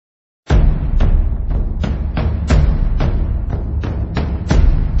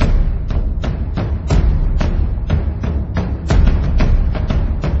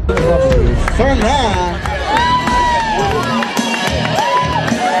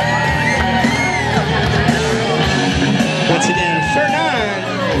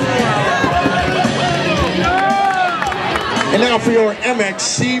for your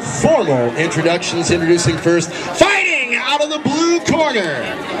MXC formal introductions. Introducing first, fighting out of the blue corner,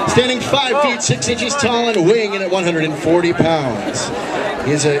 standing 5 feet 6 inches tall and weighing in at 140 pounds.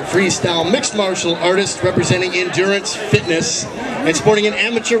 He is a freestyle mixed martial artist representing endurance, fitness, and sporting an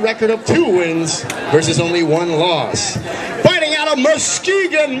amateur record of 2 wins versus only 1 loss. Fighting out of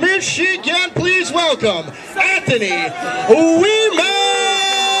Muskegon, Michigan, please welcome Anthony Osborne.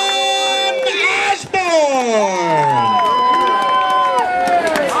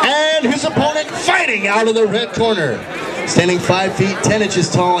 And his opponent fighting out of the red corner, standing 5 feet 10 inches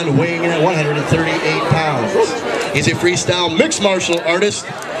tall and weighing in at 138 pounds. He's a freestyle mixed martial artist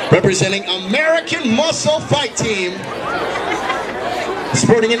representing American Muscle Fight Team,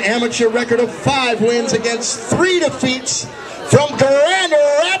 sporting an amateur record of 5 wins against 3 defeats. From Grand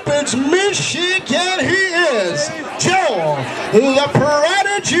Rapids, Michigan, he is Joe the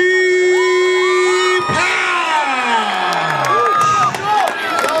Prodigy Paasch.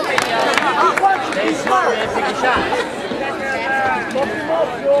 Stay smart, man. Pick a shot.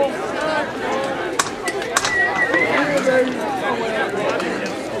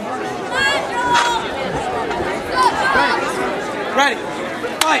 Ready.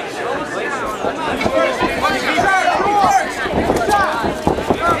 Fight.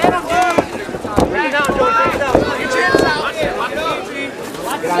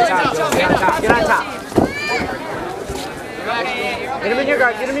 Get on top. Get him in your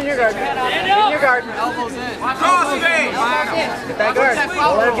guard. Get him in your guard. Get in your guard. Elbows in. Cross face. Get that guard.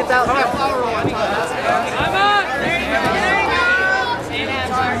 Don't let him get that hard.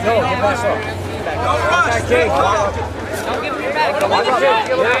 Go. Get back up. Don't rush. Don't give him your back. Watch your cage.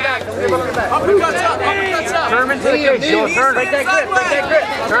 Give him your back. Don't give him your back. Uppercuts up. Uppercuts up. Turn him into the cage. Joe, turn. Break that grip. Break that grip.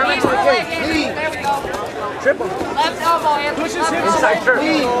 Turn him into the cage. There we go. Trip him. Left elbow, Anthony. Push his hips inside. Turn.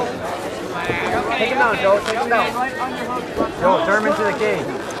 Take him down, Joe. Take him down. Joe, turn him into the cage.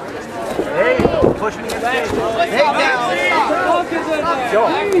 There you go. Push him into the cage. Take down. Joe,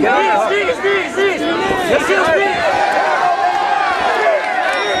 get on the hook. Sneeze. Let's see him sneeze.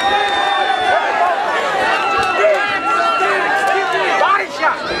 Body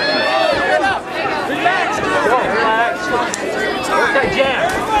shot. Relax. Joe, relax. Work that jab.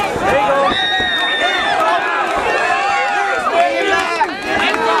 There you go.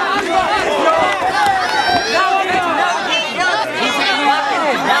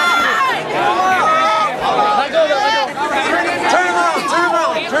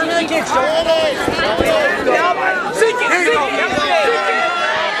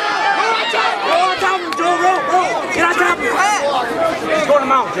 Go to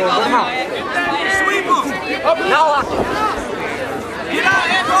mount, Joe. Go to mount. Sweep him. Now lock him. Get out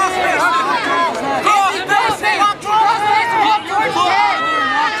and cross face. Cross face. Walk towards his head.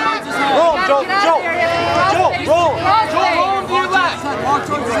 Roll, Joe. Roll. Roll him to your left. Walk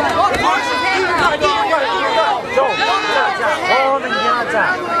towards his head. Joe, hold him and get on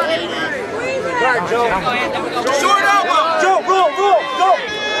top. Guard, Joe. Short elbow. Joe, roll. Go.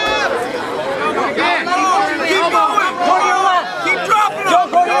 Keep going. Go to your left. Keep dropping him. Joe,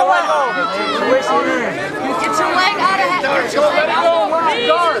 go to your left. You're wasting your hand. Get your leg out of it. Joe, let it go.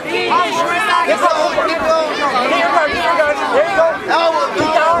 Guard. Get your guard. There you go. Elbow. Keep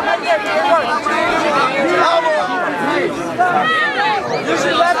the arm right there. Get your guard. Elbow. Use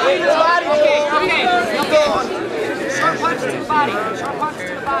your left knee to the body. Okay. Sharp punches to the body.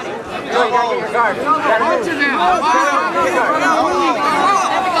 Joe, you gotta get your guard. You gotta move. Get your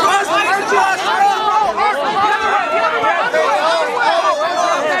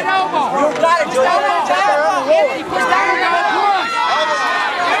You got it, Joe. Push down your elbow.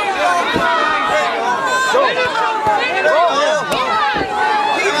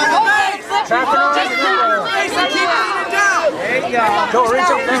 Go,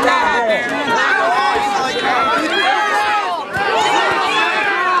 reach up and down.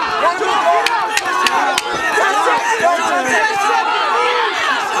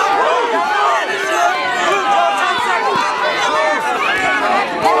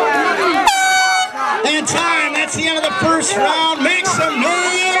 And time, that's the end of the first round. Make some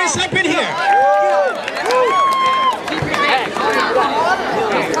noise up in here.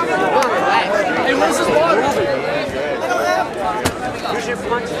 Hey, where's this water? Use your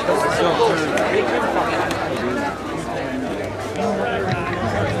punches.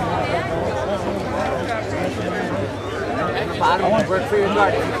 Work for your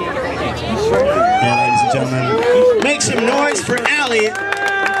guard if you can't get the cage. Yeah, ladies and gentlemen, make some noise for Allie.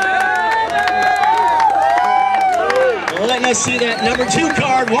 Letting us see that number 2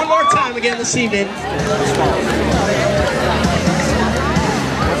 card one more time again this evening.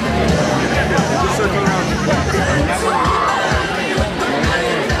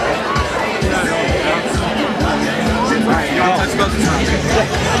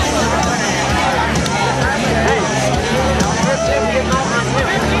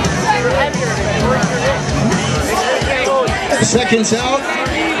 Seconds out,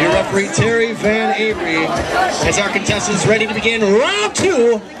 your referee Terry Van Avery has our contestants ready to begin round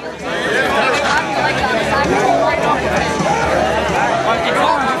 2.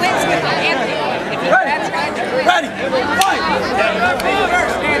 Ready, fight!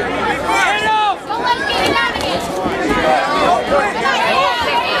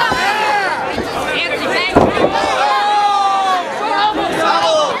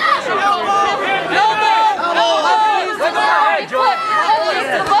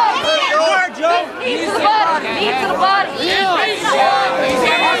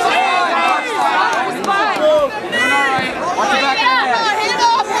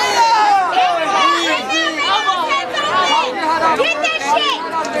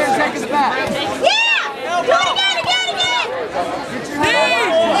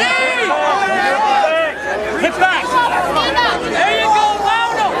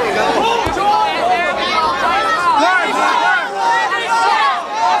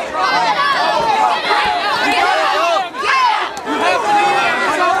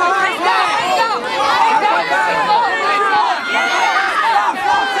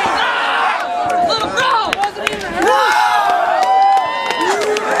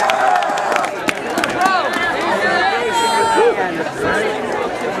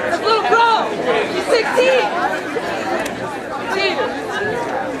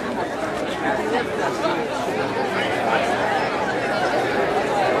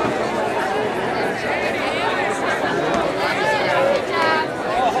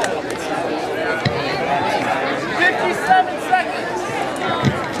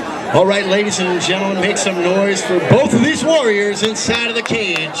 All right, ladies and gentlemen, make some noise for both of these warriors inside of the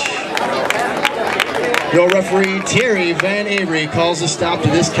cage. Your referee, Terry Van Avery, calls a stop to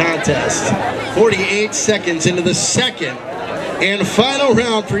this contest. 48 seconds into the second and final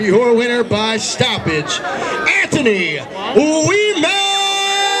round for your winner by stoppage, Anthony Weeman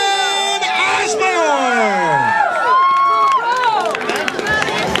Osborne.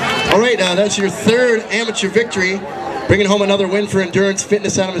 All right, that's your third amateur victory. Bringing home another win for Endurance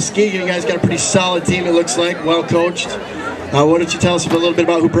Fitness out of Muskegon. You guys got a pretty solid team, it looks like, well coached. Why don't you tell us a little bit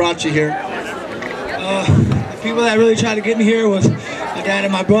about who brought you here? The people that really tried to get me here was my dad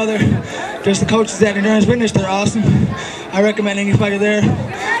and my brother. Just the coaches at Endurance Fitness, they're awesome. I recommend anybody there.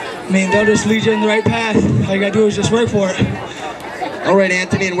 I mean, they'll just lead you in the right path. All you gotta do is just work for it. All right,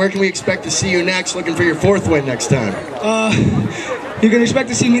 Anthony, and where can we expect to see you next, looking for your 4th win next time? You can expect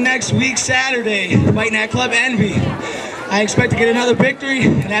to see me next week, Saturday, fighting at Club Envy. I expect to get another victory,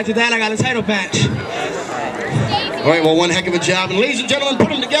 and after that, I got a title match. All right, well, one heck of a job. And ladies and gentlemen, put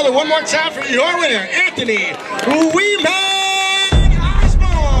them together one more time for your winner, Anthony Weeman.